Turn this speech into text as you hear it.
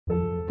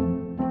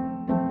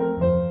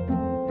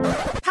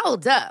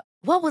Hold up.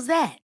 What was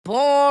that?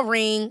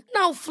 Boring.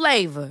 No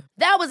flavor.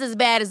 That was as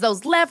bad as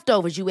those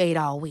leftovers you ate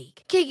all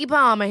week. Keke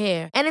Palmer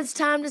here, and it's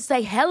time to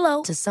say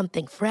hello to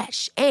something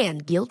fresh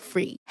and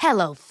guilt-free.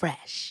 Hello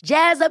Fresh.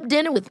 Jazz up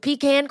dinner with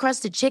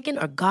pecan-crusted chicken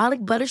or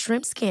garlic butter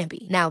shrimp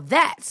scampi. Now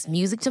that's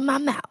music to my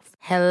mouth.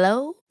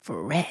 Hello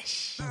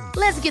Fresh.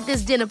 Let's get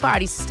this dinner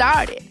party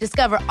started.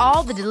 Discover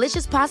all the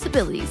delicious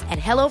possibilities at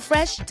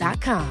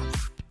hellofresh.com.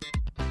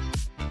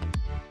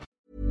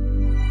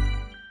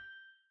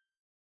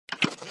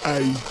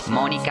 A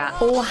Monica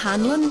or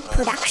Hanlon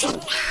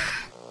production.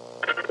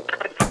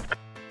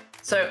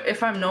 So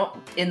if I'm not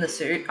in the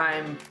suit,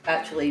 I'm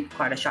actually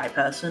quite a shy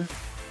person.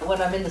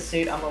 When I'm in the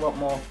suit, I'm a lot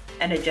more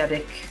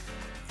energetic,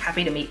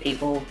 happy to meet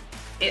people.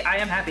 I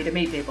am happy to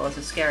meet people, it's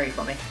just scary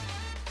for me.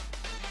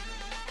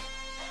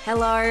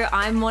 Hello,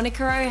 I'm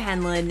Monica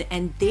O'Hanlon,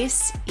 and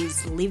this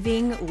is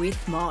Living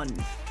with Mon,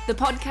 the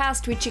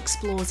podcast which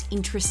explores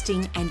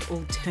interesting and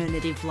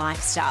alternative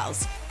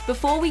lifestyles.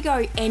 Before we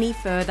go any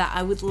further,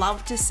 I would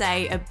love to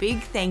say a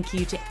big thank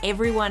you to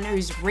everyone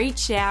who's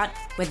reached out,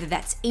 whether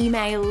that's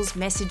emails,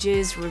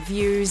 messages,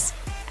 reviews.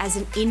 As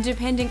an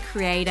independent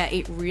creator,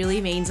 it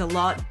really means a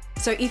lot.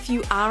 So if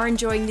you are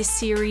enjoying this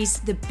series,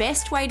 the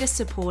best way to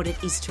support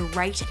it is to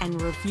rate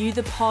and review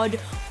the pod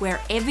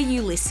wherever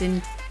you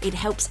listen. It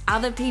helps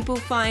other people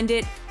find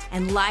it.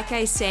 And like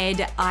I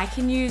said, I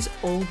can use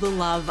all the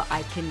love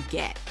I can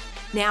get.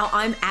 Now,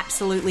 I'm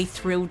absolutely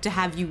thrilled to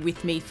have you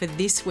with me for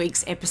this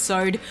week's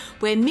episode.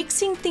 We're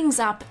mixing things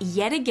up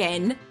yet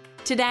again.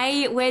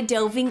 Today, we're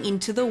delving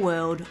into the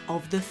world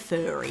of the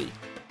furry.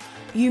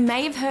 You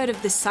may have heard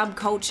of the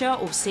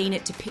subculture or seen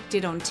it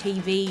depicted on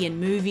TV and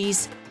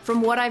movies.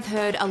 From what I've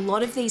heard, a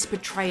lot of these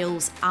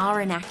portrayals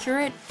are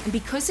inaccurate, and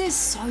because there's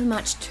so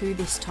much to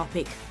this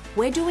topic,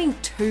 we're doing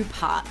two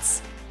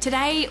parts.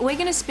 Today, we're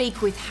going to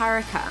speak with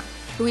Haruka,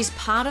 who is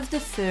part of the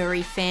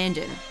furry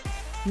fandom.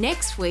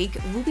 Next week,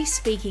 we'll be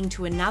speaking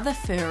to another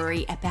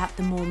furry about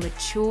the more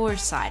mature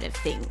side of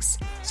things.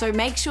 So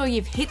make sure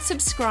you've hit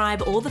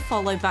subscribe or the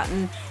follow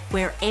button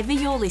wherever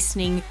you're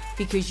listening,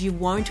 because you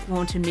won't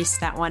want to miss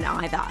that one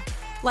either.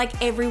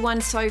 Like everyone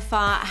so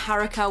far,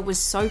 Haruka was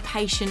so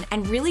patient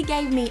and really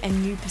gave me a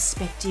new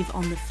perspective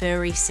on the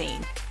furry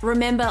scene.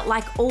 Remember,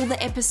 like all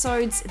the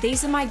episodes,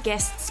 these are my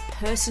guests'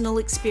 personal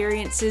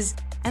experiences,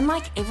 and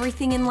like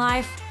everything in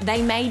life,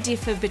 they may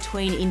differ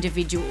between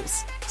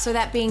individuals. So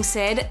that being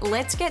said,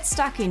 let's get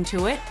stuck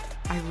into it.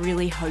 I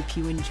really hope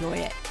you enjoy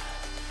it.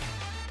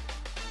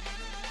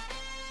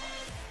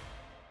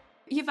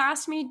 You've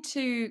asked me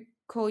to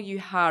call you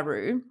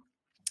Haru.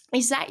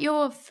 Is that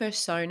your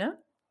fursona?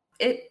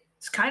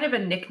 It's kind of a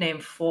nickname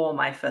for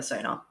my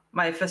fursona.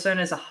 My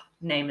fursona's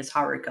name is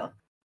Haruka.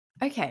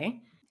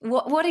 Okay.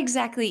 What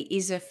exactly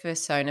is a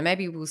fursona?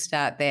 Maybe we'll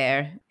start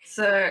there.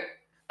 So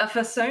a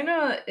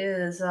fursona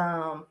is,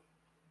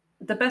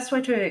 the best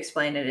way to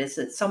explain it is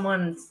it's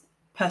someone's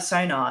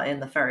persona in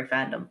the furry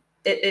fandom.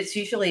 It's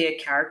usually a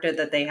character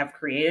that they have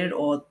created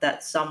or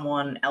that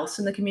someone else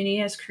in the community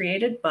has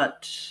created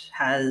but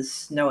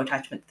has no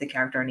attachment to the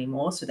character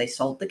anymore, so they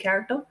sold the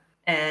character.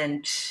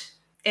 And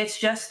it's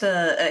just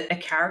a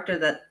character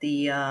that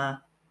the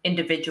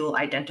individual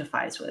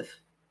identifies with.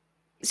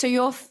 So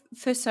your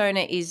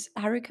fursona is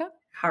Haruka?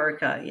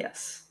 Haruka,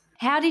 yes.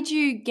 How did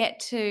you get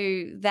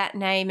to that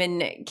name,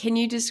 and can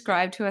you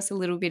describe to us a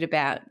little bit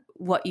about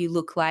what you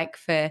look like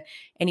for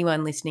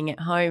anyone listening at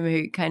home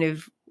who kind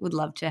of would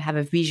love to have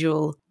a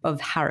visual of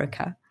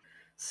Haruka?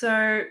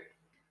 So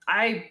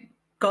I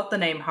got the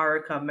name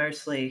Haruka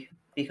mostly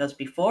because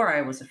before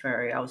I was a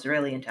furry, I was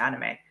really into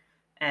anime.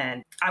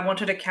 And I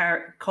wanted to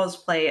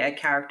cosplay a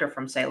character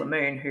from Sailor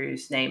Moon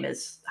whose name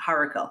is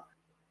Haruka.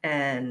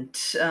 And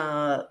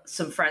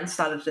some friends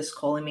started just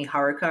calling me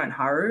Haruka and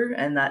Haru,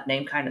 and that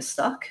name kind of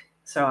stuck.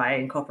 So I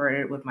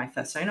incorporated it with my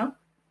fursona.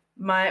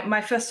 My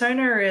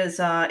fursona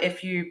is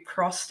if you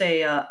crossed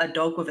a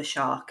dog with a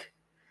shark.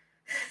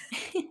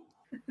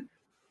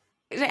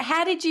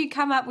 How did you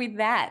come up with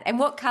that? And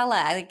what color?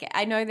 Like,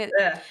 I know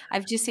that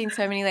I've just seen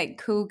so many like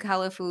cool,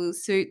 colorful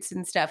suits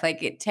and stuff. Like,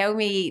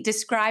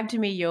 describe to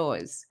me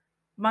yours.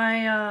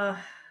 My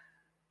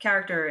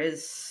character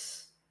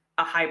is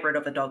a hybrid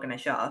of a dog and a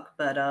shark,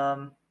 but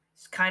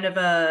it's kind of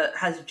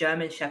has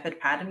German Shepherd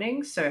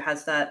patterning, so it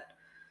has that.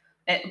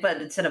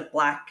 But instead of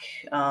black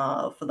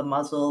for the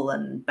muzzle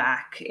and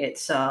back,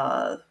 it's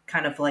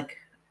kind of like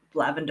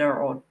lavender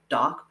or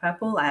dark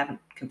purple. I haven't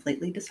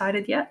completely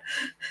decided yet.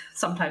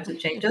 Sometimes it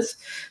changes.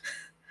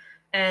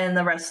 And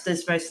the rest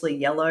is mostly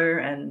yellow,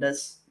 and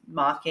there's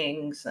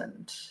markings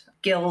and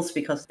gills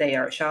because they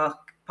are a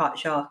shark, part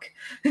shark.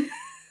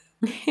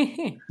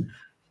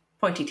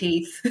 Pointy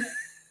teeth.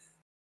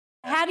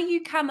 How do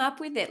you come up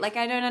with it? Like,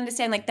 I don't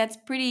understand. Like, that's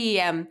pretty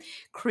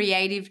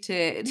creative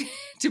to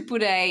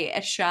put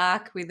a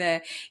shark with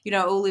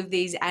all of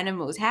these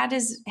animals. How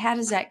does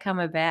that come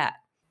about?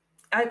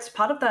 It's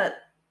part of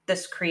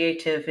this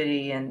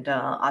creativity and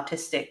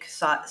artistic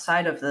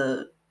side of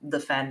the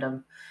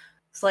fandom.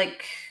 It's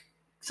like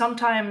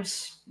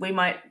sometimes we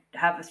might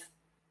have a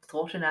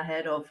thought in our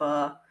head of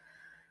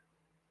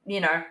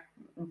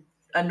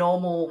a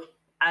normal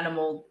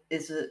animal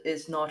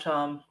is not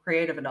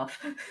creative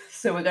enough.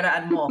 So we're gonna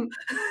add more.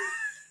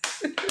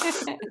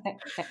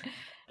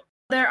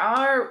 There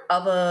are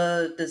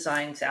other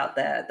designs out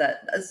there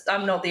that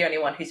I'm not the only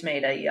one who's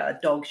made a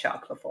dog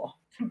shark before,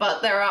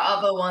 but there are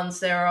other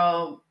ones.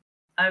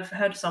 I've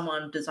heard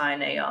someone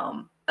design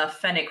a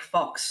fennec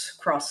fox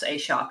cross a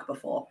shark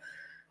before,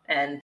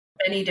 and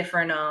many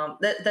different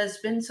there's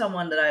been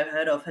someone that I've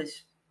heard of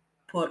has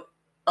put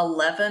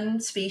 11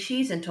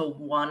 species into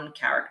one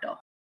character.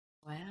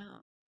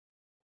 Wow.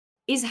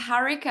 Is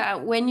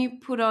Harika, when you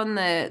put on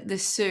the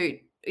suit,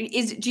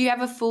 do you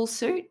have a full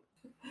suit?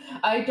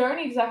 I don't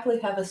exactly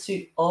have a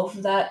suit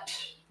of that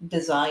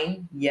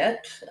design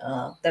yet.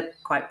 They're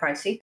quite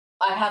pricey.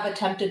 I have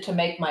attempted to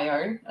make my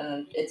own,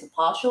 and it's a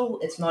partial.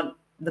 It's not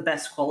the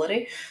best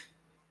quality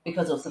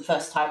because it was the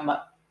first time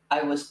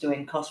I was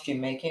doing costume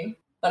making.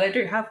 But I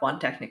do have one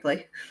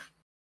technically.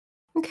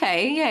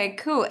 Okay, yeah,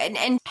 cool.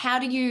 And how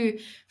do you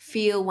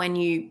feel when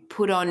you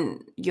put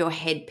on your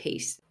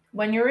headpiece?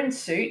 When you're in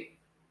suit,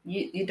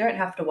 you don't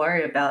have to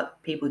worry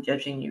about people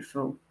judging you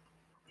for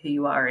who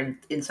you are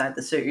inside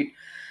the suit.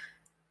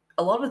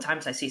 A lot of the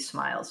times I see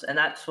smiles, and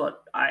that's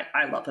what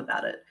I love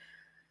about it.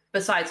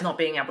 Besides not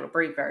being able to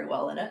breathe very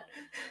well in it.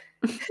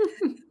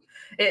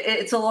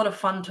 It's a lot of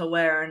fun to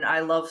wear, and I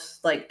love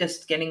like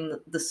just getting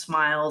the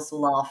smiles, the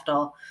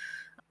laughter,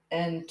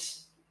 and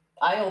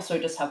I also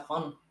just have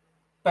fun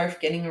both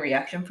getting a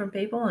reaction from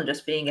people and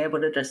just being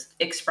able to just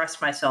express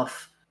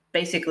myself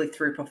basically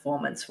through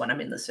performance when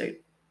I'm in the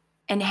suit.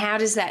 And how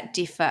does that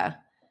differ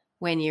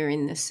when you're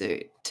in the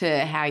suit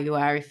to how you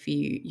are if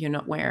you're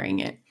not wearing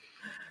it?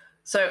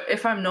 So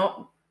if I'm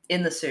not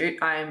in the suit,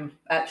 I'm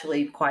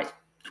actually quite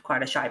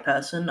a shy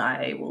person.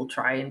 I will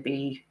try and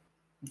be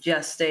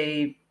just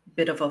a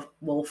bit of a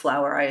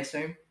wallflower, I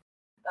assume.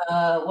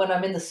 When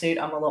I'm in the suit,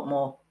 I'm a lot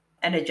more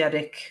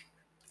energetic,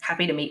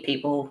 happy to meet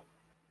people.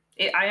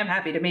 I am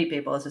happy to meet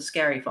people. It's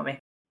scary for me.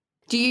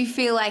 Do you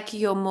feel like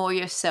you're more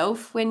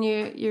yourself when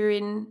you're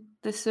in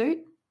the suit?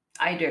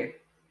 I do.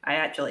 I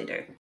actually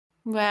do.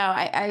 Wow,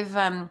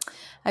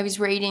 I was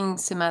reading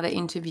some other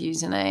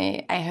interviews and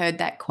I heard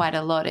that quite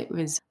a lot. It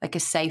was like a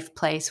safe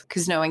place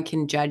because no one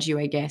can judge you,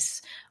 I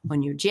guess,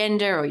 on your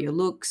gender or your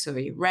looks or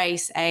your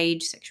race,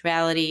 age,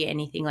 sexuality,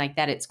 anything like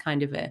that. It's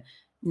kind of a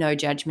no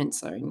judgment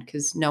zone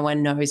because no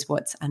one knows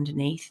what's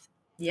underneath.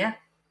 Yeah,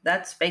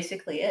 that's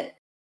basically it.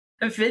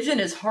 A vision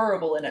is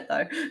horrible in it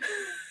though.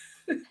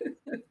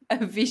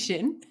 A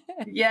vision?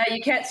 Yeah,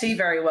 you can't see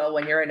very well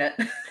when you're in it.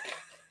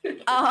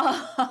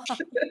 Oh,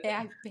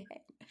 yeah,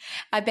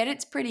 I bet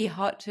it's pretty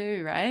hot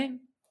too, right?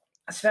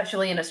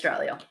 Especially in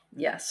Australia,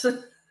 yes.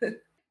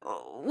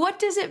 What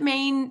does it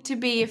mean to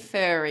be a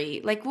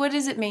furry? Like, what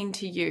does it mean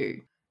to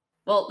you?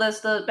 Well,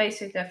 there's the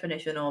basic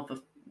definition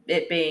of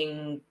it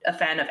being a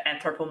fan of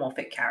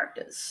anthropomorphic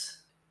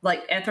characters.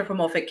 Like,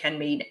 anthropomorphic can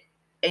mean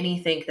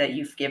anything that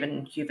you've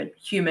given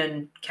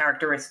human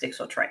characteristics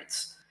or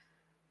traits.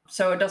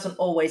 So it doesn't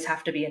always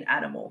have to be an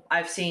animal.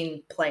 I've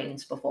seen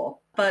planes before.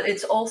 But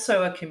it's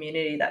also a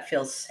community that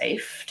feels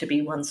safe to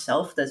be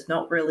oneself. There's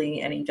not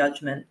really any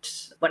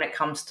judgment when it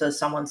comes to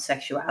someone's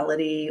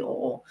sexuality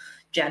or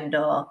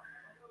gender,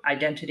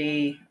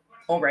 identity,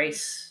 or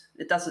race.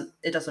 It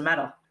doesn't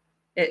matter.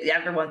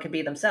 Everyone can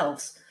be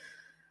themselves.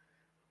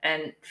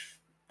 And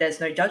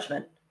there's no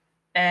judgment.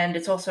 And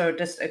it's also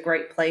just a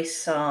great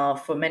place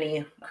for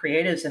many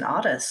creatives and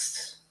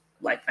artists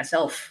like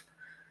myself.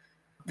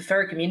 The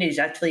furry community has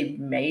actually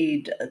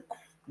made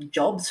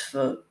jobs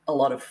for a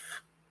lot of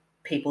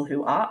people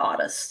who are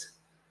artists.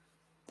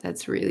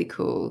 That's really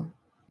cool.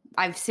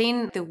 I've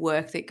seen the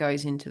work that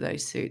goes into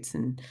those suits,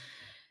 and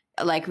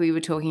like we were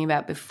talking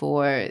about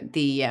before,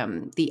 the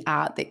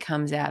art that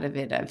comes out of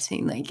it. I've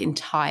seen like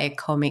entire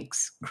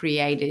comics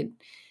created.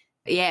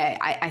 Yeah,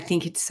 I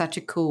think it's such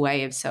a cool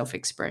way of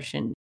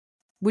self-expression.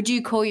 Would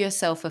you call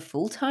yourself a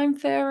full-time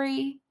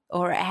furry?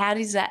 Or how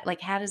does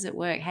it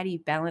work? How do you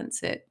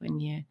balance it when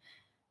you're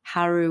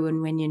Haru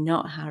and when you're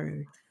not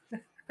Haru?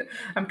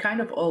 I'm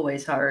kind of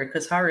always Haru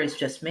because Haru is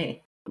just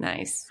me.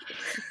 Nice.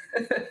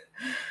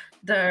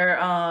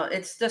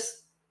 It's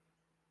just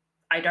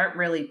I don't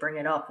really bring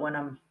it up when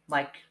I'm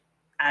like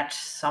at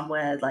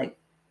somewhere like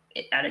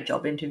at a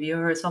job interview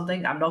or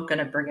something. I'm not going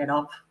to bring it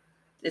up.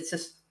 It's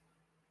just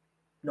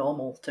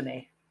normal to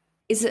me.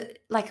 Is it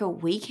like a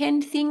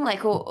weekend thing,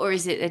 like, or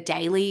is it a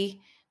daily?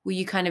 Will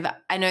you kind of?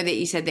 I know that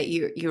you said that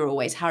you're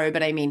always Haru,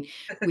 but I mean,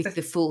 with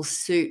the full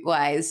suit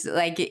wise,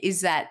 like,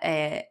 is that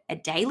a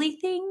daily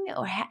thing,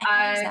 or how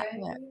does that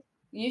work?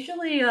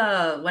 Usually,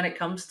 when it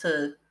comes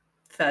to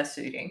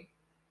fursuiting,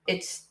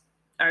 it's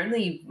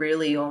only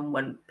really on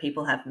when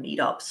people have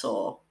meetups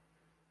or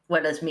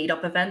when there's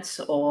meetup events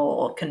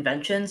or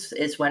conventions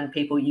is when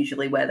people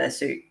usually wear their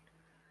suit.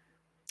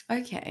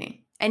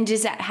 Okay. And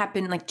does that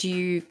happen, like, do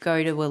you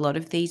go to a lot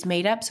of these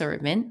meetups or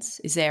events?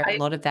 Is there a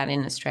lot of that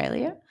in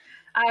Australia?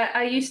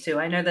 I used to.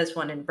 I know there's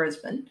one in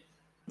Brisbane.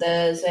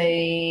 There's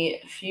a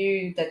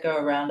few that go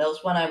around. There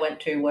was one I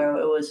went to where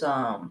it was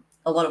a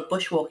lot of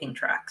bushwalking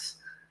tracks.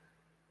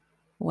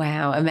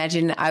 Wow.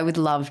 Imagine I would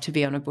love to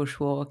be on a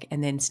bushwalk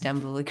and then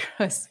stumble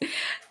across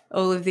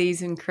all of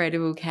these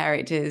incredible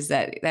characters.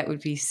 That would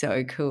be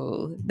so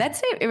cool.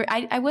 That's it.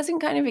 I wasn't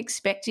kind of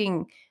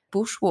expecting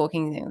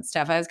bushwalking and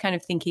stuff. I was kind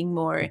of thinking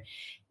more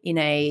in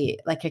a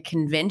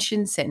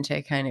convention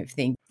center kind of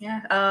thing.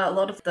 Yeah, a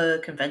lot of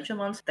the convention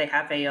ones, they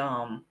have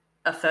a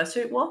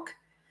fursuit walk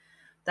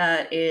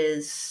that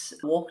is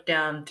walk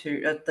down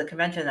to the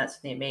convention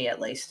that's near me, at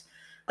least.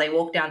 They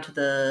walk down to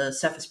the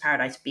Surfers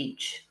Paradise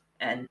beach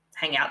and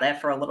hang out there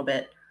for a little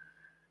bit.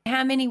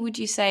 How many would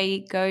you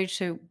say go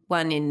to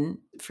one in,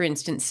 for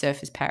instance,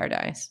 Surfers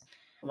Paradise?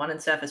 One in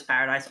Surfers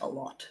Paradise, a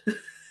lot.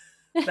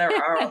 There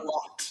are a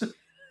lot.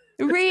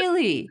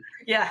 Really?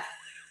 Yeah.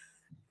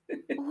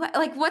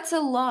 What's a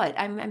lot?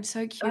 I'm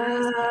so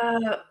curious.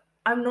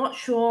 I'm not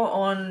sure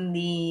on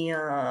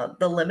the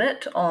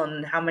limit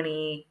on how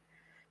many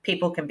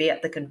people can be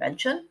at the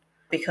convention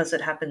because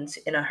it happens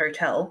in a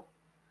hotel,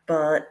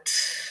 but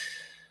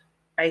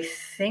I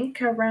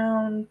think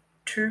around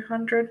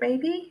 200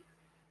 maybe.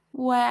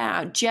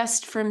 Wow,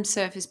 just from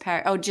Surfers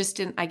Paradise. Oh, just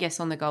in, I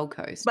guess, on the Gold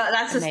Coast. But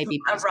that's just maybe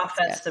a rough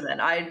estimate.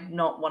 I'm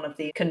not one of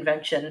the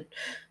convention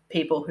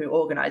people who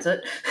organize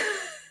it.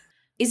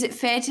 Is it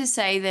fair to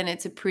say then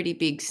it's a pretty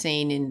big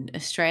scene in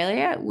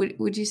Australia,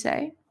 would you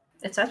say?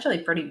 It's actually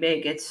pretty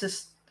big. It's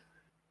just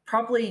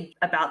probably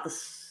about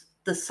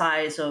the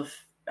size of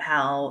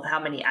how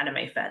many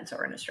anime fans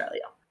are in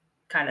Australia,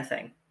 kind of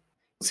thing.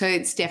 So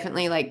it's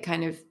definitely like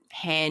kind of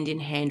hand in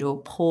hand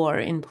or paw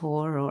in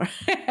paw or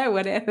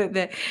whatever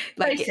the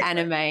Basically.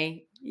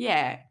 Anime.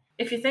 Yeah.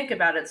 If you think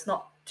about it, it's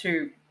not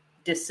too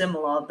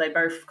dissimilar. They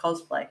both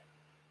cosplay.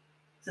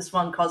 Just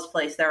one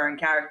cosplays their own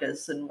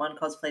characters and one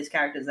cosplays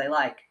characters they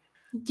like.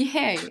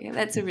 Yeah,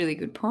 that's a really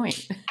good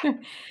point.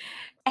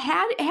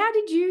 How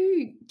did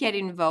you get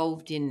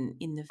involved in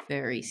the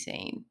furry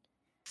scene?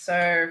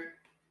 So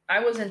I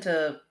was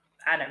into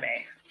anime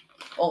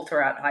all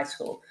throughout high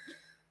school.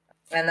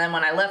 And then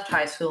when I left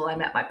high school, I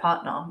met my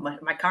partner,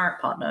 my current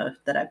partner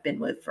that I've been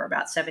with for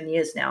about 7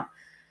 years now.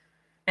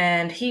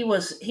 And he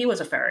was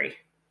a furry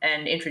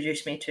and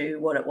introduced me to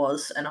what it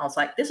was. And I was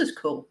like, this is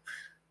cool.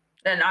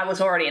 And I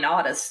was already an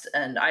artist,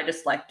 and I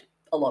just liked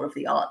a lot of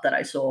the art that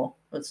I saw.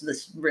 It was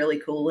this really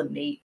cool and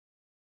neat.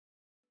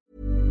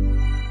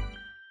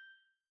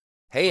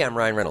 Hey, I'm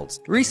Ryan Reynolds.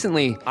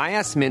 Recently, I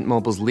asked Mint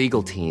Mobile's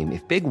legal team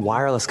if big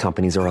wireless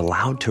companies are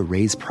allowed to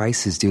raise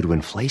prices due to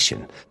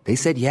inflation. They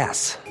said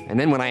yes. And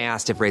then when I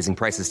asked if raising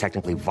prices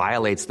technically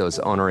violates those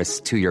onerous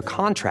two-year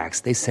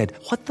contracts, they said,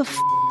 what the f***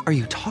 are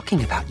you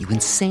talking about, you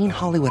insane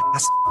Hollywood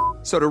ass f-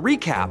 So to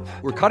recap,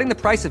 we're cutting the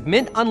price of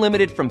Mint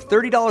Unlimited from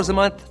 $30 a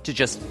month to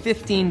just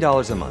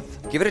 $15 a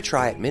month. Give it a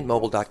try at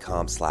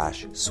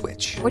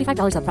mintmobile.com/switch.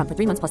 $45 up front for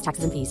 3 months plus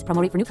taxes and fees.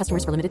 Promo rate for new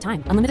customers for limited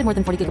time. Unlimited more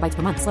than 40 gigabytes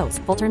per month. Slows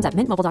full terms at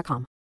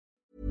mintmobile.com.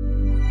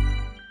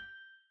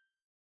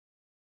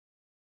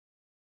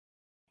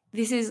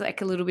 This is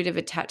like a little bit of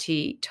a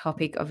touchy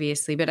topic,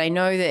 obviously, but I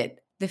know that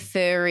the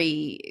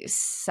furry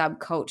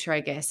subculture, I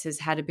guess, has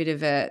had a bit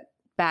of a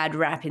bad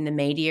rap in the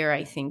media.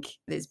 I think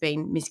there's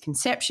been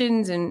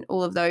misconceptions and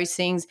all of those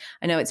things.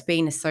 I know it's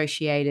been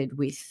associated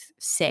with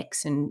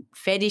sex and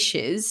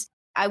fetishes.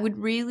 I would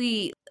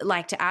really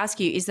like to ask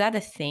you, is that a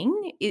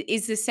thing?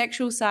 Is the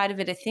sexual side of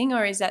it a thing,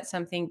 or is that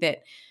something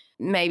that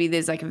maybe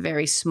there's like a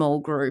very small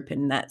group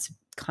and that's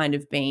kind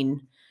of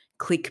been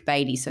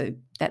clickbaity, so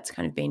that's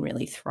kind of been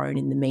really thrown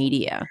in the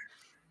media?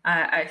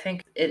 I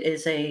think it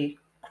is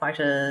quite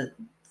a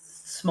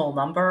small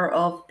number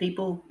of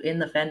people in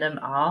the fandom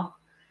are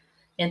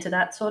into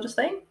that sort of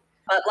thing.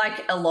 But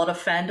like a lot of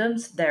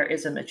fandoms, there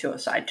is a mature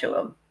side to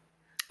them.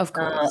 Of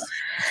course.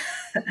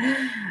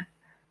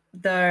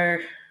 Though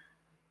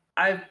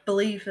I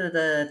believe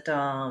that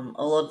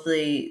a lot of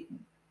the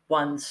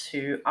ones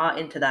who are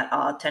into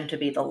that tend to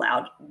be the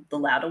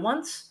louder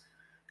ones.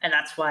 And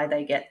that's why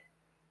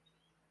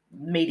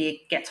media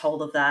gets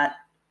hold of that,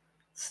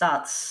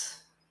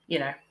 starts,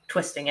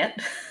 twisting it.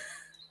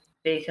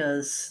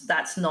 Because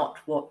that's not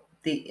what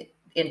the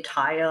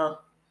entire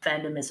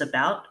fandom is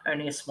about.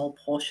 Only a small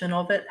portion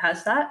of it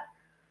has that.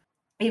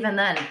 Even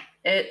then,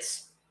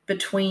 it's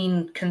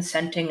between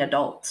consenting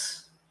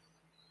adults.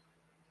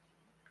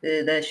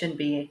 There shouldn't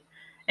be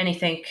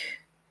anything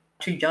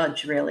to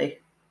judge, really.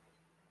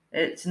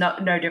 It's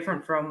no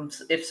different from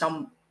if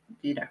some,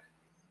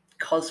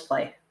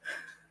 cosplay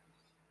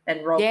and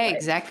roleplay. Yeah,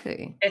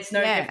 exactly. It's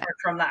no different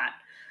from that.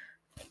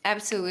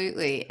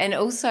 Absolutely. And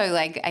also,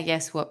 like, I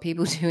guess what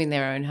people do in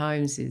their own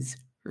homes is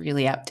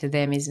really up to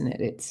them, isn't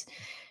it? It's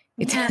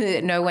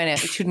no one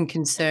else, it shouldn't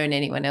concern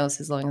anyone else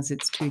as long as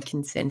it's two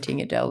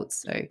consenting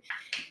adults. So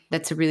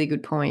that's a really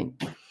good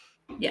point.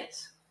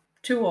 Yes.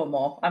 2 or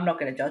more. I'm not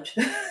going to judge.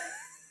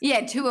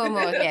 Yeah, 2 or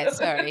more. Yeah,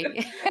 sorry.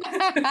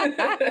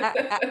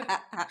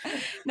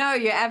 No,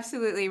 you're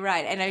absolutely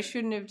right. And I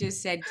shouldn't have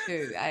just said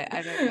 2.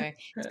 I don't know.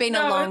 It's been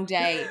a long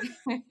day.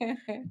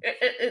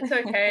 It's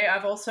okay.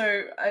 I've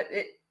also,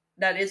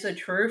 that is a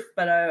truth,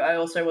 but I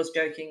also was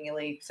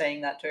jokingly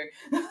saying that too.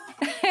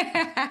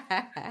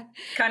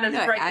 Kind of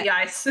to break the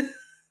ice.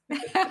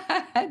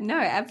 No,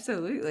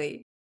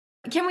 absolutely.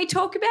 Can we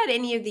talk about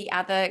any of the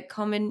other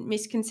common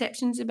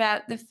misconceptions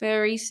about the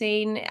furry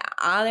scene?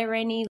 Are there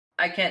any?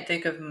 I can't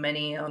think of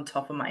many on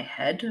top of my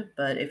head,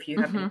 but if you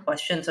have any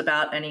questions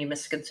about any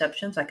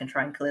misconceptions, I can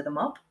try and clear them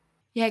up.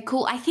 Yeah,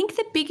 cool. I think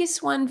the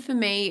biggest one for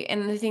me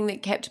and the thing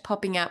that kept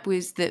popping up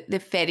was the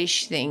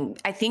fetish thing.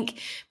 I think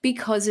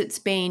because it's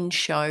been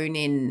shown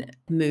in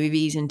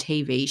movies and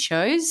TV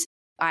shows,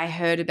 I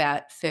heard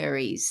about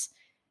furries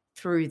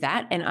through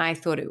that and I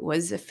thought it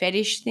was a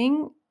fetish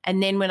thing.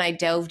 And then when I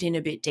delved in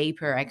a bit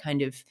deeper, I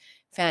kind of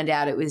found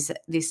out it was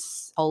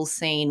this whole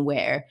scene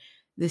where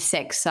the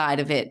sex side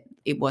of it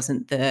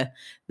wasn't the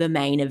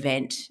main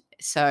event.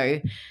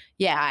 So,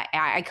 yeah,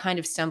 I kind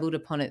of stumbled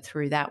upon it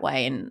through that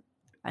way. And,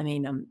 I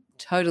mean, I'm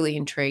totally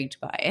intrigued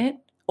by it.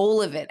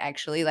 All of it,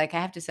 actually. Like, I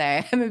have to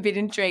say, I'm a bit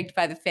intrigued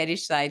by the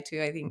fetish side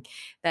too. I think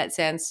that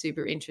sounds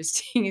super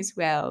interesting as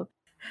well.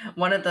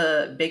 One of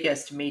the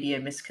biggest media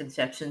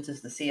misconceptions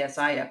is the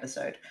CSI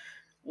episode.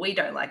 We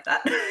don't like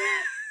that.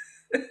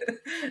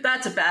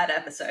 That's a bad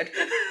episode.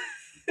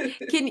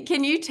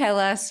 Can you tell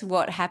us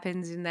what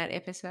happens in that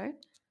episode?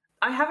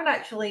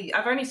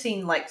 I've only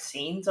seen like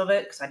scenes of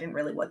it because I didn't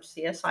really watch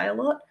CSI a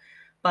lot,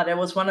 but it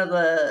was one of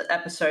the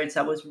episodes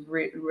that was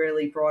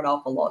really brought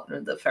up a lot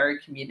in the furry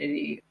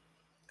community,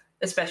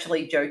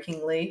 especially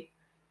jokingly,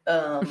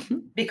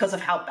 because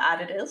of how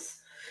bad it is.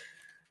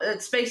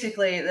 It's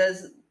basically,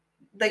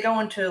 they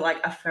go into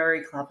like a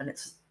furry club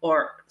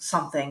or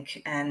something,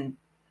 and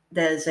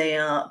there's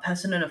a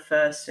person in a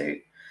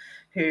fursuit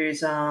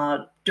who's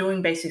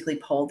doing basically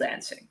pole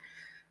dancing.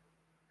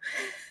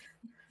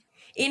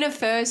 In a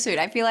fursuit,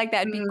 I feel like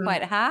that'd be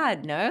quite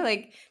hard, no?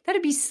 Like,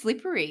 that'd be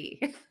slippery.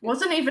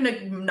 Wasn't even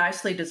a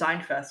nicely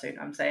designed fursuit,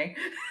 I'm saying.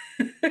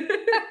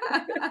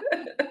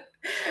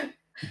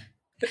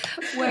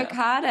 Work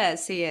harder,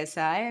 CSI.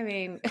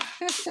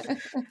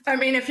 I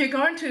mean, if you're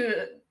going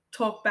to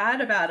talk bad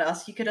about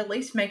us, you could at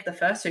least make the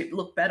fursuit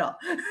look better.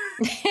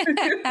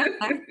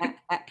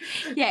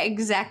 Yeah,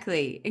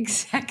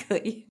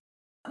 exactly.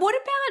 What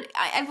about,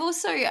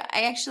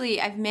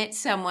 I've met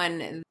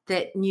someone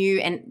that knew,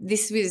 and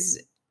this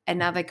was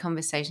another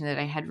conversation that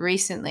I had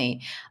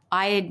recently.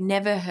 I had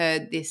never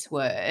heard this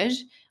word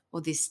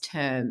or this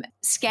term,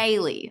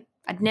 scaly.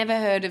 I'd never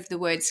heard of the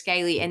word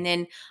scaly. And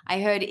then I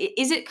heard,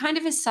 is it kind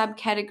of a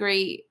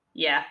subcategory?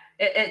 Yeah,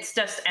 it's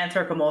just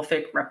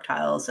anthropomorphic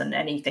reptiles and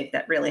anything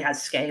that really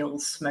has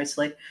scales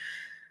mostly.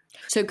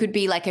 So it could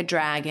be like a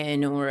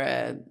dragon or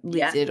a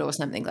lizard or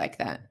something like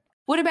that.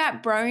 What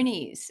about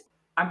bronies?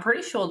 I'm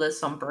pretty sure there's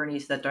some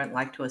bronies that don't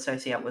like to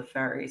associate with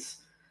furries.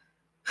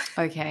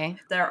 Okay.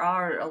 There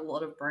are a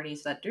lot of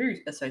bronies that do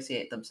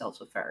associate themselves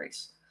with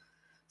furries.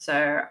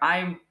 So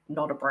I'm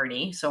not a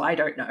brony, so I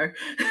don't know.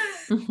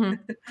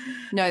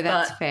 No,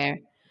 that's fair.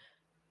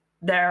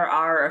 There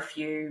are a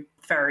few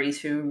furries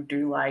who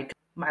do like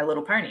My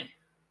Little Pony.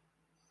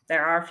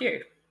 There are a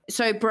few.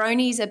 So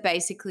bronies are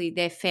basically,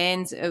 they're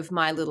fans of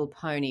My Little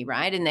Pony,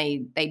 right? And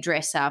they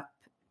dress up,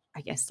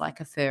 I guess, like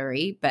a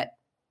furry, but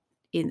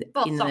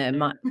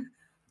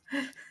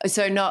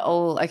so not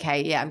all.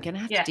 Okay, yeah, I'm gonna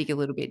have to dig a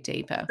little bit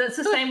deeper. That's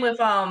the same with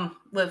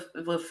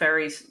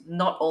furries.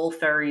 Not all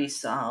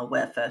furries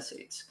wear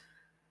fursuits.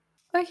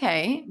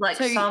 Okay, like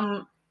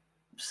so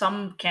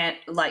some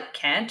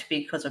can't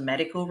because of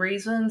medical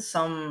reasons.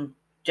 Some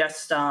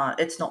just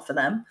it's not for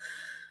them.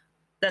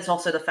 There's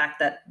also the fact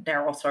that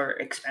they're also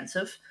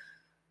expensive.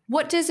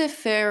 What does a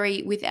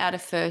furry without a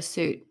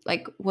fursuit,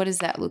 like, what does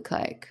that look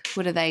like?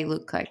 What do they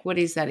look like? What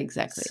is that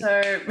exactly?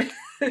 So,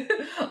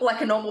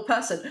 like a normal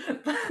person.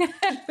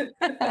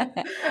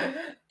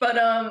 But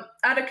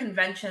at a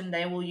convention,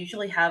 they will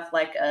usually have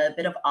like a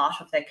bit of art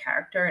of their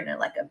character and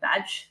like a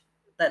badge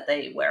that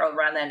they wear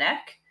around their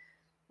neck,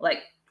 like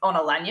on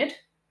a lanyard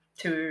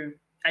to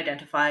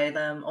identify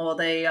them, or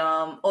they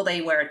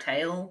wear a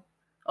tail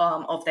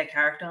of their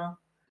character.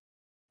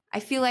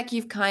 I feel like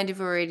you've kind of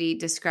already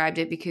described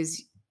it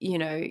because, you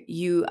know,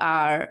 you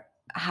are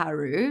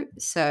Haru.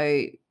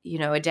 So, you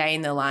know, a day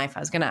in the life, I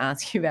was going to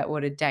ask you about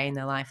what a day in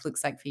the life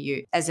looks like for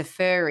you as a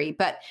furry,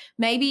 but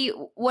maybe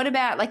what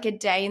about like a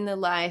day in the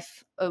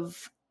life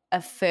of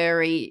a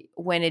furry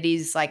when it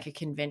is like a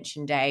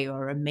convention day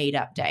or a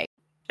meetup day?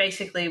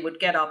 Basically would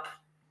get up,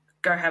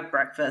 go have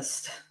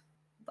breakfast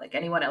like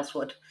anyone else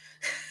would.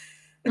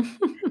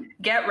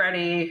 Get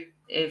ready.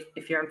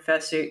 If you're in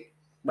fursuit,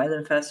 wear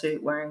the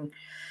fursuit, wearing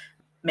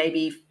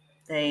maybe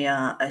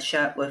a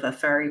shirt with a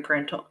furry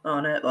print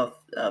on it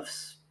of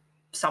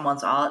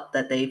someone's art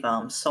that they've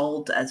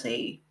sold as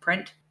a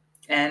print,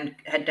 and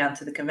head down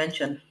to the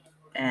convention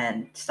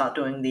and start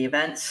doing the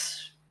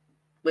events,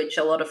 which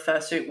a lot of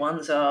fursuit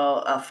ones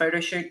are photo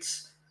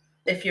shoots.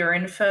 If you're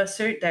in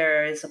fursuit,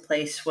 there is a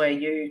place where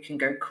you can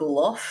go cool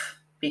off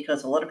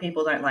because a lot of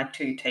people don't like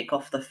to take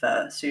off the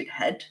fursuit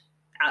head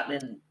out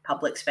in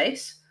public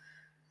space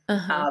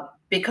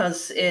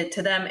because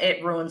to them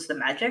it ruins the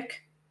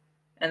magic.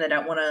 And they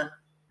don't want to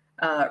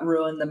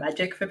ruin the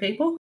magic for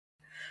people.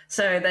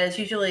 So there's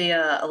usually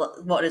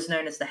what is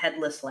known as the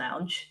Headless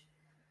Lounge,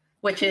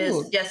 which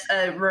is just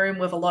a room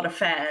with a lot of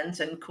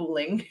fans and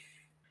cooling.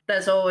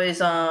 There's always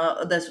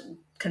there's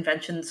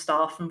convention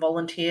staff and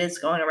volunteers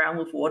going around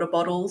with water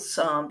bottles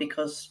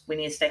because we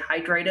need to stay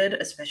hydrated,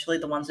 especially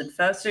the ones in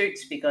fursuits,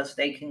 because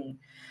they can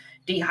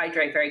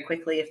dehydrate very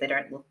quickly if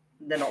they're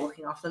not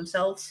looking after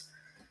themselves.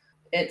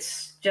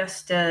 It's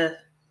just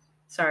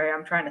sorry,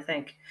 I'm trying to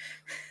think.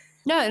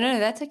 No,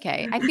 that's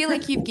okay. I feel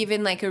like you've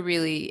given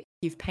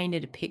you've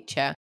painted a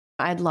picture.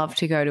 I'd love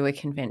to go to a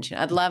convention.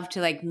 I'd love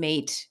to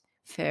meet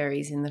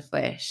furries in the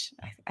flesh.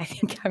 I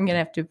think I'm going to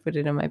have to put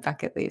it on my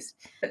bucket list.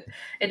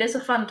 It is a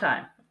fun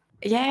time.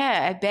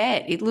 Yeah, I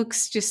bet. It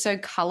looks just so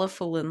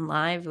colourful and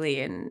lively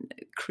and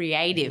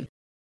creative.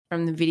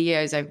 From the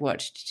videos I've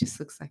watched, it just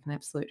looks like an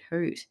absolute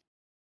hoot.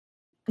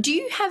 Do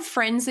you have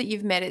friends that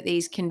you've met at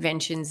these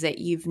conventions that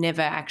you've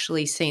never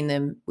actually seen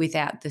them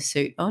without the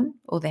suit on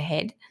or the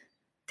head?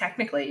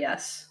 Technically,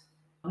 yes.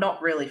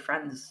 Not really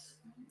friends.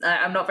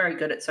 I'm not very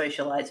good at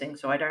socializing,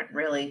 so I don't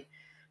really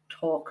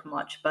talk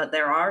much, but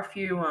there are a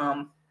few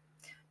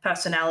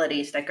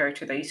personalities that go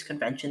to these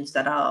conventions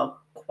that are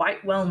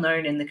quite well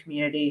known in the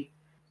community,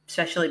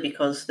 especially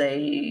because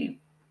they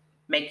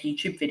make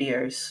YouTube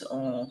videos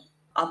or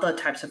other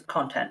types of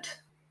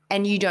content.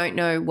 And you don't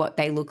know what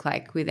they look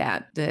like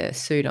without the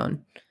suit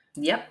on?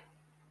 Yep.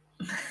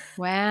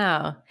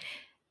 Wow.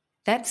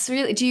 That's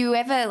really, do you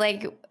ever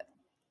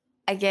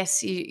I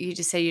guess you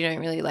just say you don't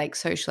really like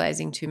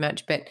socializing too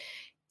much, but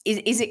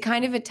is it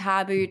kind of a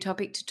taboo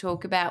topic to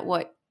talk about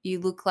what you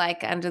look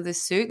like under the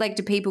suit?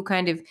 Do people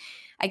kind of,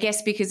 I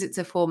guess because it's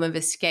a form of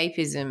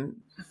escapism.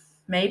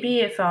 Maybe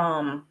if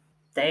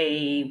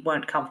they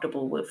weren't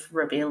comfortable with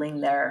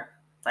revealing their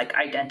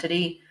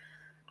identity,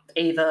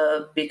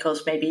 either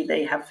because maybe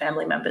they have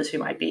family members who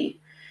might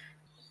be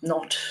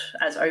not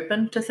as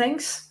open to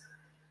things.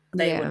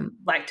 They would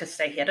like to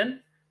stay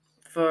hidden.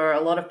 For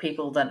a lot of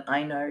people that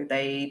I know,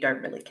 they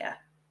don't really care.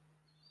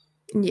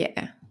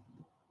 Yeah.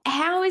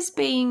 How is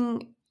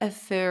being a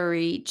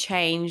furry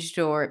changed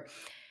or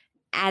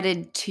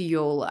added to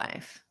your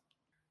life?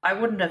 I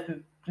wouldn't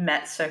have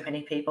met so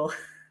many people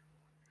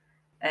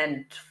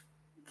and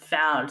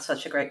found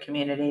such a great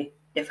community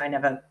if I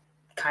never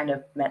kind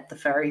of met the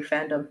furry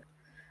fandom.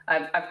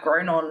 I've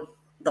grown on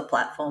the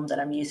platform that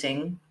I'm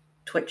using,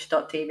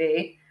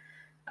 twitch.tv.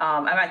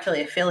 I'm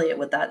actually affiliate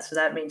with that, so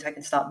that means I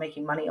can start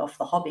making money off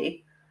the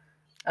hobby.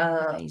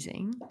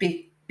 Amazing.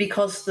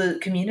 Because the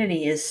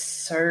community is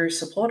so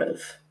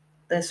supportive.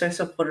 They're so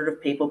supportive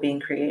of people being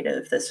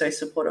creative. They're so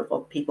supportive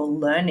of people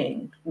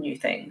learning new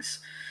things.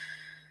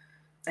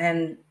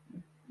 And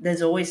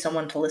there's always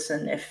someone to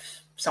listen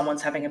if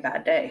someone's having a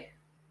bad day.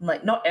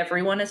 Not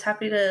everyone is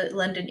happy to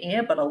lend an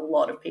ear, but a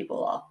lot of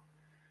people are.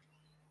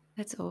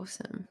 That's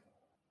awesome.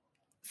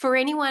 For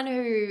anyone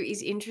who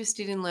is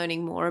interested in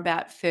learning more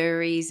about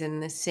furries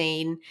and the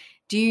scene,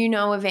 do you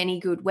know of any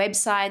good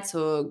websites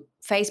or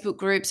Facebook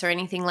groups or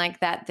anything like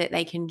that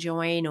they can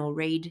join or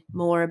read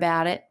more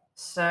about it?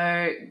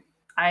 So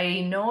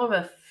I know of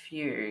a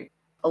few.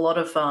 A lot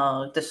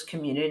of this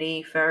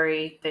community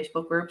furry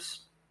Facebook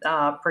groups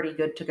are pretty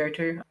good to go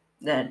to.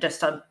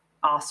 Just to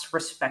ask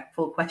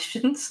respectful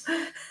questions.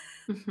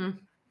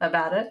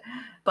 About it.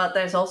 But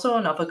there's also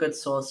another good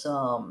source.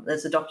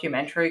 There's a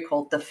documentary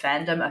called The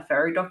Fandom, a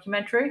Furry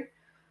Documentary,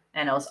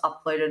 and it was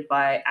uploaded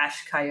by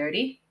Ash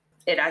Coyote.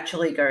 It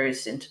actually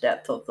goes into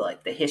depth of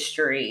the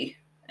history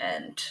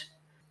and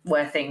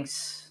where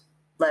things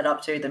led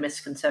up to, the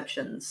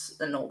misconceptions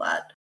and all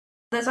that.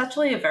 There's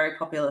actually a very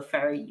popular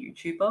furry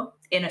YouTuber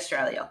in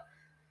Australia.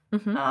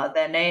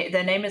 Their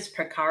name is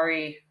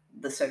Prakari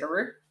the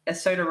Sodaru. A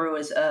Sodaru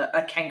is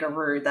a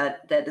kangaroo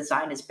that their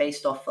design is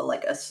based off of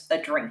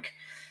a drink.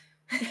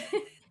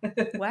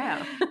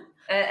 Wow.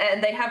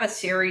 And they have a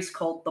series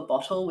called The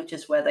Bottle, which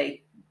is where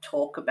they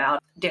talk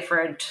about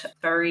different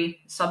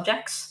furry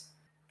subjects.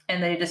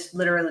 And they just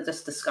literally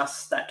just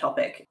discuss that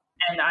topic.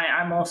 And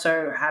I'm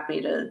also happy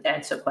to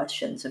answer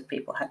questions if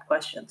people had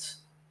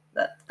questions.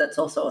 That's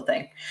also a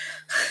thing.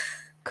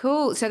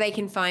 Cool. So they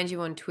can find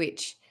you on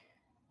Twitch.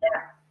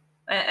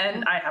 Yeah.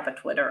 And I have a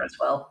Twitter as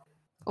well.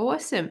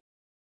 Awesome.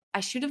 I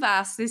should have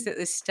asked this at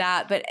the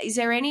start, but is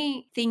there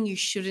anything you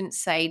shouldn't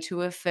say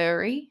to a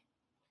furry?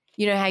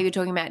 You know how you're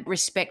talking about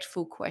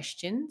respectful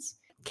questions?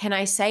 Can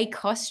I say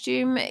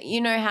costume? You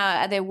know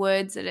how, are there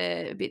words that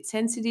are a bit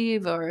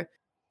sensitive or?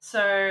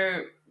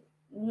 So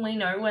we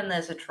know when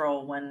there's a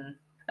troll,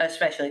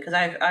 especially because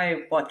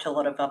I watch a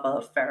lot of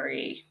other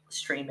furry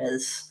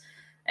streamers,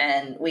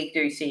 and we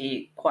do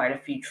see quite a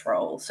few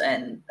trolls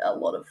and a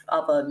lot of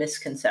other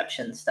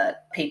misconceptions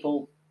that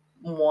people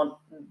want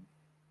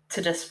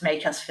to just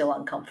make us feel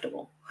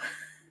uncomfortable.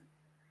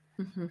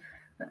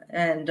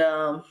 And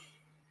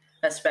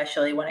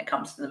especially when it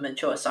comes to the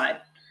mature side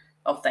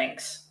of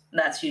things,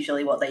 that's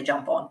usually what they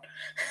jump on.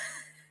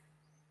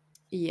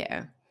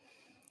 Yeah.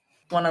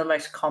 One of the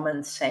most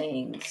common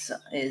sayings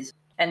is,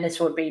 and this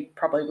would be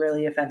probably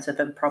really offensive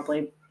and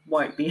probably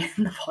won't be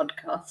in the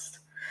podcast,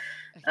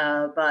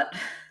 but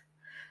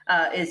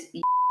is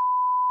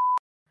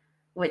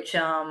which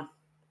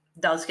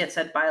does get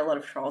said by a lot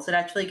of trolls. It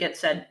actually is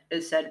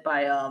said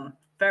by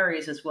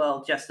furries as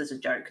well, just as a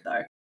joke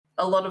though.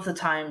 a lot of the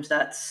times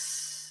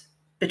that's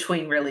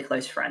between really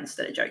close friends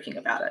that are joking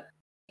about it.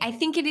 I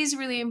think it is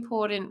really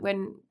important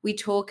when we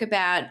talk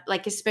about,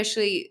 like,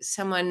 especially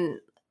someone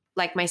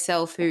like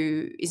myself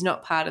who is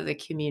not part of the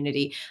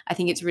community. I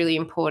think it's really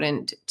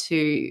important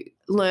to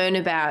learn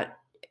about,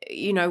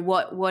 you know,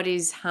 what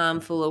is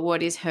harmful or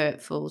what is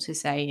hurtful to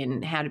say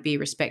and how to be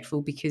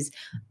respectful, because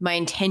my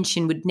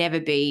intention would never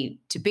be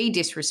to be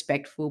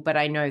disrespectful, but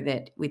I know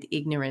that with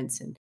ignorance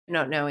and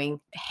not knowing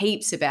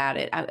heaps about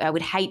it, I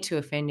would hate to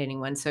offend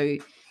anyone. So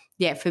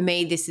yeah, for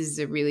me, this is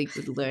a really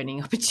good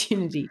learning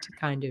opportunity to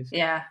kind of...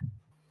 Yeah.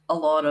 A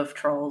lot of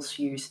trolls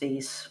use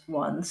these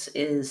ones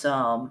is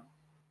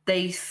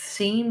they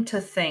seem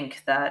to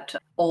think that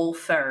all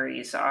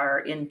furries are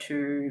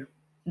into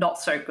not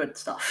so good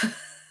stuff.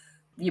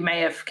 You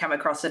may have come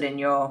across it in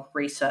your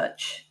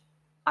research.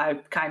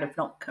 I'm kind of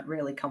not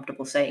really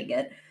comfortable saying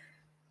it,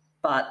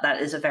 but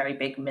that is a very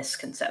big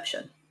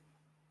misconception.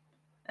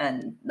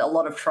 And a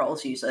lot of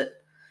trolls use it.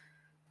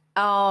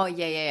 Oh,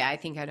 yeah. I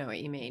think I know what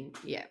you mean.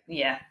 Yeah.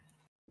 Yeah.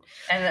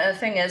 And the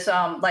thing is,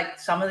 like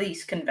some of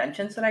these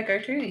conventions that I go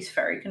to, these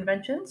furry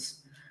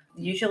conventions,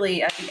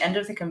 usually at the end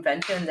of the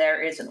convention,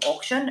 there is an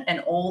auction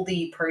and all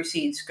the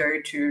proceeds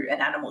go to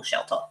an animal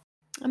shelter.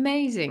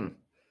 Amazing.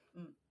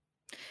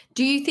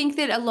 Do you think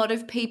that a lot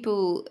of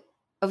people,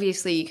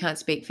 obviously you can't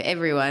speak for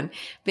everyone,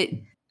 but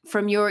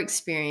from your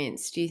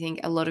experience, do you think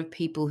a lot of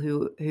people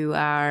who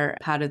are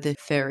part of the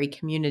furry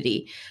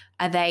community,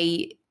 are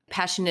they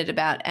passionate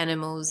about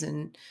animals?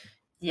 And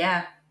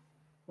yeah,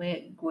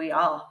 we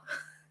are.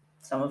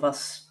 Some of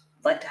us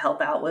like to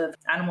help out with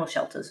animal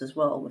shelters as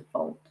well, with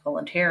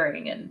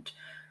volunteering and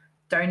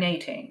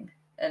donating.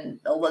 And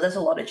there's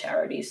a lot of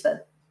charities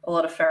that a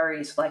lot of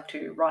furries like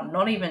to run,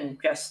 not even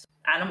just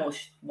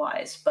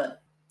animal-wise,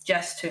 but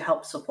just to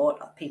help support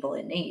people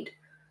in need.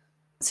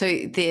 So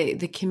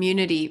the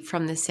community,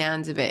 from the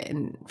sounds of it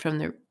and from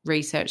the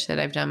research that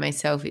I've done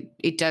myself,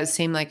 it does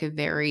seem like a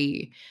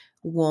very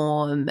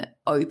warm,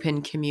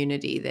 open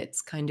community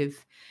that's kind of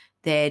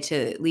there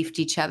to lift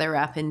each other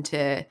up and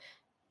to,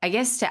 I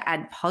guess, to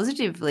add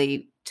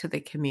positively to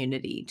the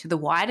community, to the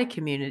wider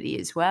community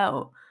as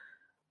well.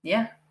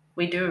 Yeah,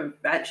 we do.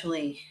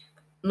 Actually,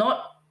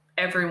 not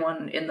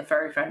everyone in the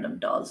furry fandom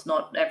does.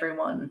 Not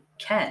everyone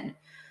can,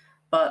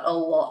 but a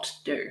lot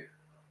do.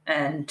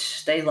 And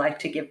they like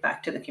to give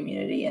back to the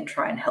community and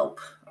try and help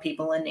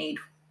people in need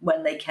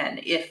when they can.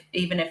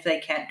 Even if they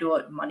can't do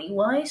it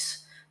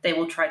money-wise, they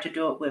will try to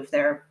do it with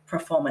their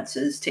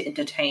performances to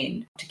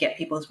entertain, to get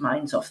people's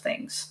minds off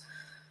things.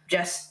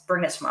 Just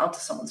bring a smile to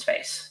someone's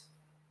face.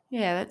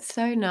 Yeah, that's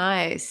so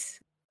nice.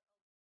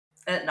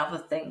 Another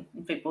thing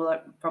people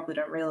probably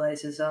don't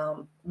realize is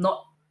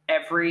not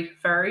every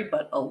furry,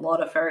 but a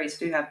lot of furries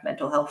do have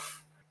mental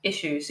health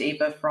issues,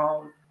 either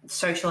from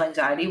social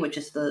anxiety, which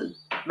is the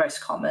most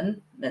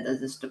common.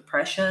 There's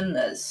depression,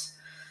 there's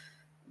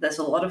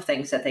a lot of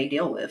things that they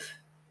deal with.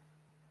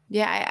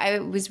 Yeah, I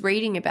was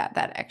reading about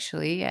that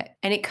actually,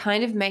 and it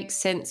kind of makes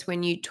sense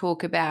when you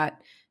talk about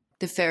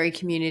the furry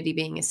community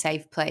being a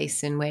safe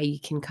place and where you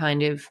can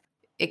kind of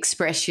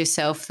express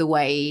yourself the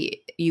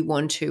way you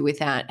want to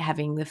without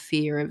having the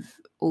fear of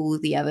all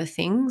the other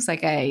things.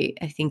 Like I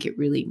think it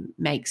really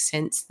makes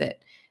sense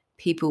that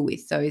people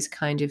with those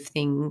kind of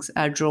things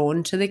are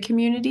drawn to the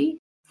community.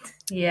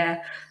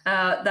 Yeah,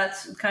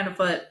 that's kind of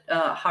what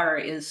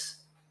Haru is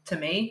to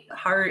me.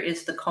 Haru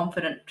is the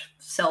confident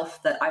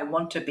self that I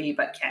want to be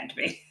but can't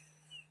be.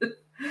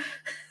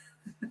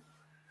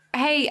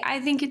 Hey, I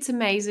think it's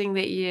amazing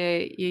that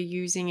you're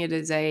using it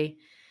as a,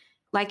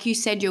 like you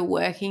said, you're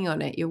working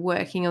on it. You're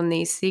working on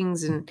these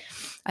things, and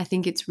I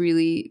think it's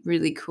really,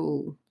 really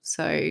cool.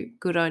 So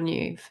good on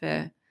you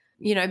for,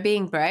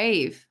 being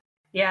brave.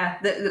 Yeah,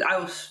 I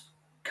was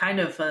kind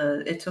of,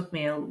 it took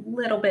me a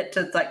little bit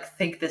to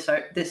think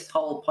this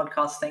whole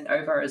podcast thing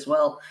over as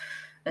well.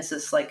 It's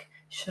just like,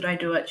 should I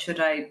do it? Should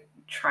I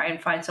try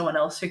and find someone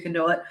else who can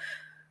do it?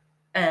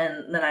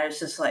 And then I was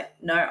just like,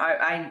 no,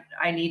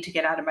 I need to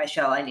get out of my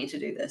shell. I need to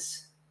do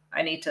this.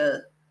 I need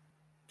to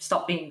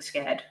stop being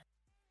scared.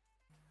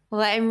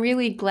 Well, I'm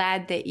really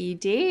glad that you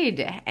did,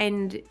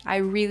 and I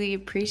really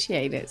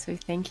appreciate it. So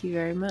thank you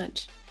very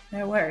much.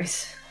 No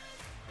worries.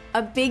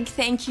 A big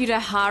thank you to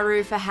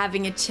Haru for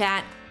having a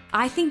chat.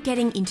 I think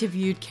getting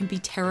interviewed can be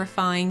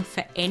terrifying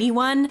for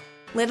anyone,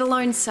 let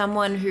alone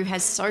someone who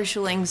has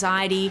social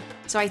anxiety.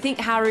 So I think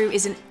Haru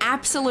is an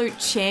absolute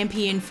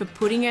champion for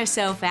putting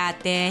herself out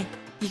there.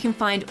 You can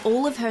find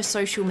all of her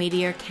social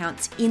media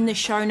accounts in the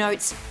show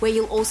notes, where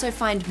you'll also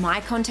find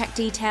my contact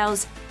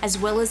details, as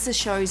well as the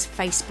show's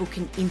Facebook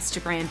and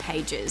Instagram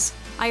pages.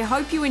 I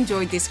hope you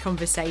enjoyed this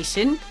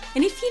conversation,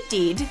 and if you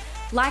did,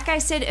 like I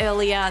said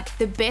earlier,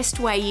 the best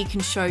way you can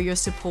show your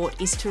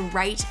support is to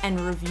rate and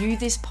review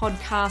this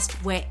podcast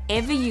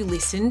wherever you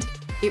listened.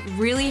 It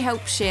really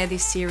helps share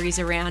this series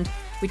around,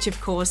 which of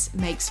course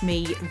makes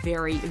me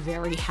very,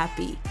 very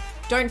happy.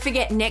 Don't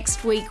forget,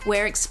 next week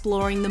we're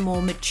exploring the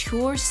more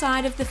mature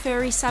side of the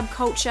furry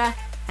subculture,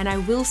 and I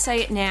will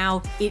say it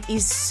now, it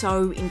is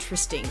so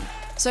interesting.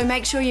 So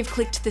make sure you've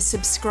clicked the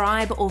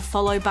subscribe or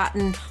follow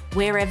button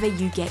wherever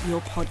you get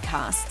your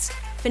podcasts.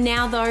 For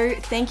now though,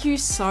 thank you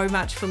so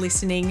much for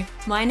listening.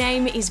 My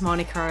name is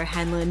Monica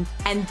O'Hanlon,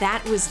 and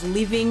that was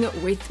Living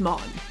with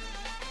Mon.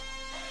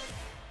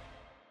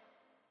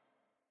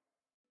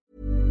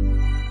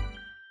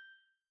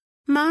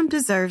 Mom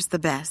deserves the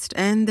best,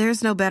 and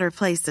there's no better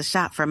place to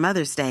shop for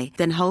Mother's Day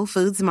than Whole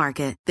Foods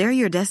Market. They're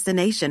your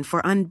destination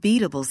for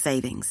unbeatable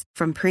savings,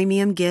 from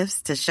premium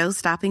gifts to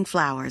show-stopping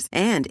flowers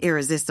and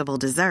irresistible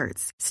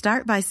desserts.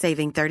 Start by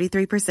saving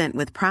 33%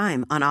 with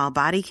Prime on all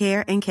body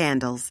care and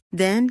candles.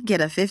 Then get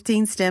a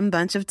 15-stem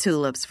bunch of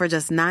tulips for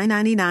just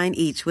 $9.99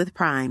 each with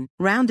Prime.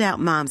 Round out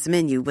Mom's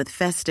menu with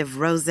festive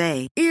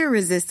rosé,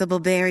 irresistible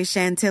berry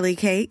chantilly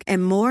cake,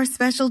 and more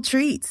special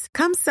treats.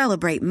 Come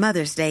celebrate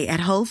Mother's Day at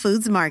Whole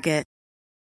Foods Market.